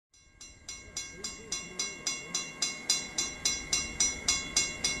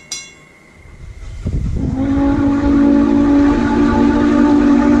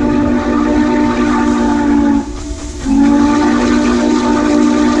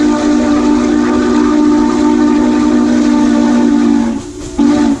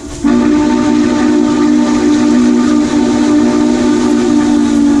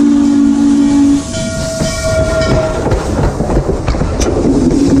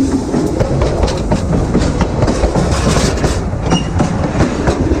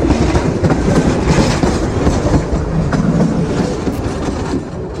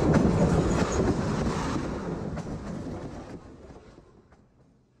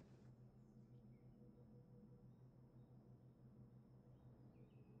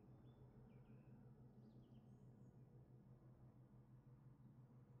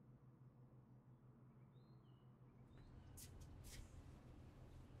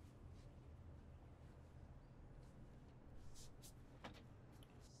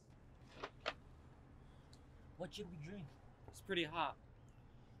What should we drink? It's pretty hot.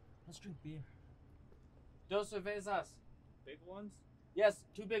 Let's drink beer. Dos cervezas. Big ones? Yes,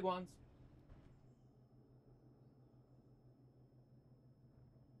 2 big ones.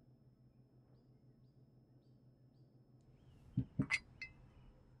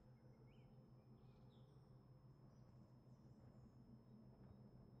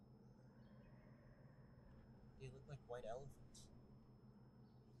 They look like white elephants.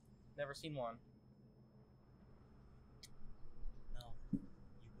 Never seen one. No, you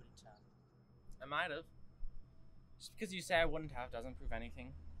wouldn't have. I might have. Just because you say I wouldn't have doesn't prove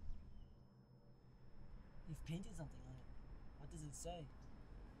anything. You've painted something on it. What does it say?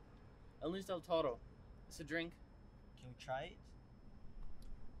 Earnest del Toro. It's a drink. Can we try it?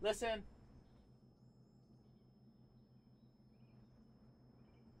 Listen.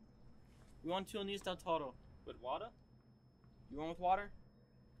 We want 2 Earnest del Toro. With water? You want with water?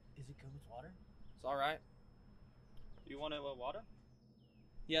 Is it good with water? It's alright. Do you want it with water?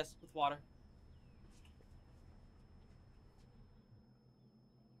 Yes, with water.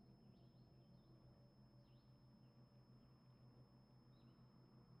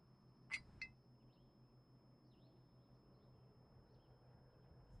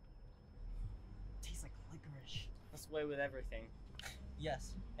 Tastes like licorice. That's the way with everything.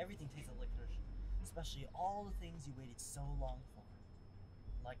 Yes, everything tastes like licorice. Especially all the things you waited so long for.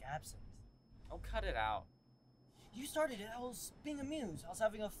 Like absinthe. Oh, cut it out. You started it. I was being amused. I was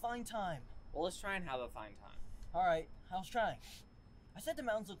having a fine time. Well, let's try and have a fine time. Alright, I was trying. I said the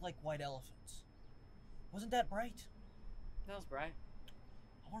mountains look like white elephants. Wasn't that bright? That was bright.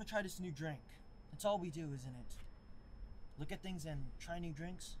 I want to try this new drink. That's all we do, isn't it? Look at things and try new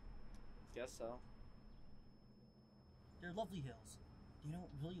drinks. Guess so. They're lovely hills. They don't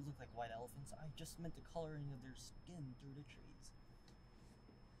really look like white elephants. I just meant the coloring of their skin through the trees.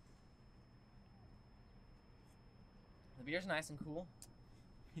 The beer's nice and cool.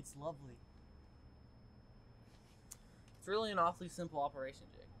 It's lovely. It's really an awfully simple operation,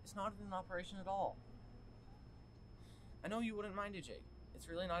 Jake. It's not an operation at all. I know you wouldn't mind it, Jake. It's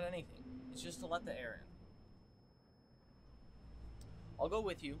really not anything. It's just to let the air in. I'll go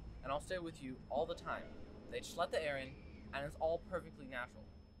with you, and I'll stay with you all the time. They just let the air in, and it's all perfectly natural.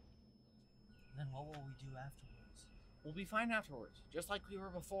 Then what will we do afterwards? We'll be fine afterwards, just like we were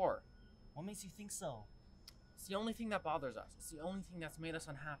before. What makes you think so? It's the only thing that bothers us. It's the only thing that's made us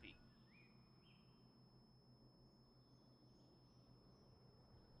unhappy.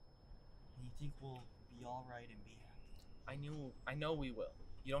 And you think we'll be alright and be happy? I know we will.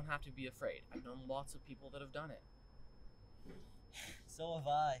 You don't have to be afraid. I've known lots of people that have done it. So have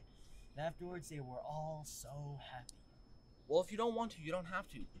I. And afterwards they were all so happy. Well, if you don't want to, you don't have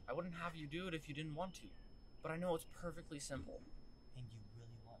to. I wouldn't have you do it if you didn't want to. But I know it's perfectly simple. And you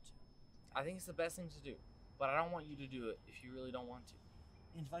really want to. I think it's the best thing to do. But I don't want you to do it if you really don't want to.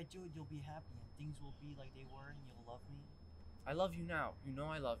 And if I do it, you'll be happy and things will be like they were and you'll love me. I love you now. You know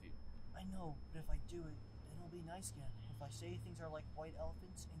I love you. I know, but if I do it, then it'll be nice again. If I say things are like white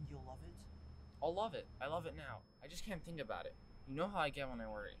elephants and you'll love it. I'll love it. I love it now. I just can't think about it. You know how I get when I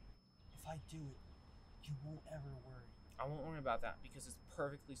worry. If I do it, you won't ever worry. I won't worry about that because it's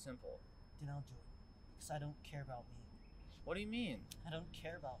perfectly simple. Then I'll do it. Because I don't care about me. What do you mean? I don't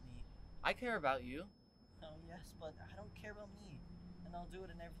care about me. I care about you. Oh, yes, but I don't care about me. And I'll do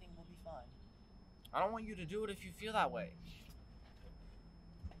it and everything will be fine. I don't want you to do it if you feel that way.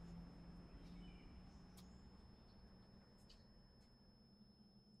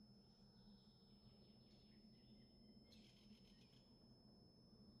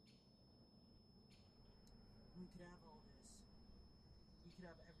 We could have all this. We could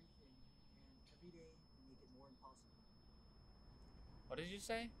have everything. And every day we make it more impossible. What did you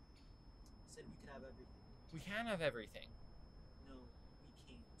say? I said we could have everything. We can have everything. No, we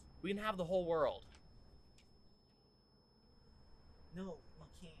can't. We can have the whole world. No,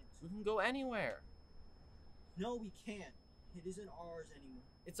 we can't. We can go anywhere. No, we can't. It isn't ours anymore.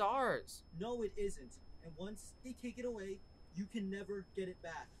 It's ours. No, it isn't. And once they take it away, you can never get it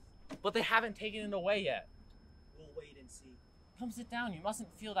back. But they haven't taken it away yet. We'll wait and see. Come sit down. You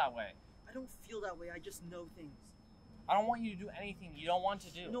mustn't feel that way. I don't feel that way. I just know things. I don't want you to do anything you don't want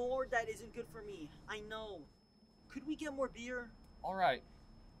to do. Nor that isn't good for me. I know. Could we get more beer? All right.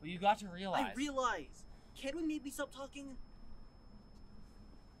 Well, you got to realize. I realize. Can't we maybe stop talking?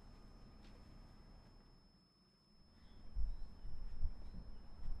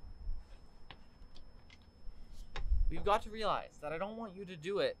 You've got to realize that I don't want you to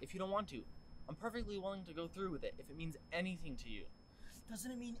do it if you don't want to. I'm perfectly willing to go through with it if it means anything to you.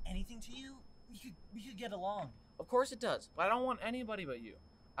 Doesn't it mean anything to you? We could get along. Of course it does, but I don't want anybody but you.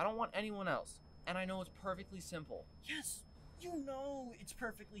 I don't want anyone else. And I know it's perfectly simple. Yes, you know it's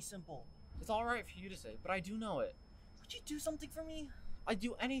perfectly simple. It's alright for you to say, but I do know it. Would you do something for me? I'd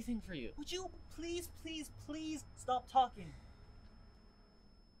do anything for you. Would you please, please, please stop talking?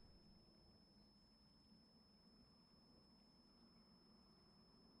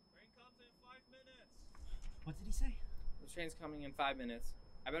 Train comes in 5 minutes. What did he say? The train's coming in 5 minutes.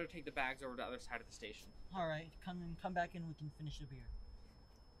 I better take the bags over to the other side of the station. Alright, come back and we can finish the beer.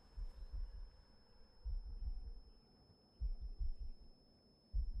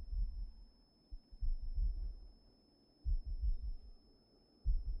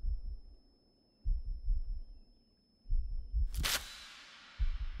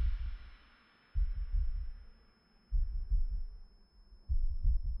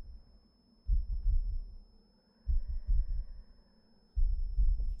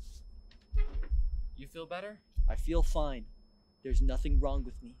 You feel better? I feel fine. There's nothing wrong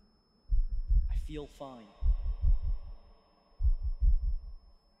with me. I feel fine.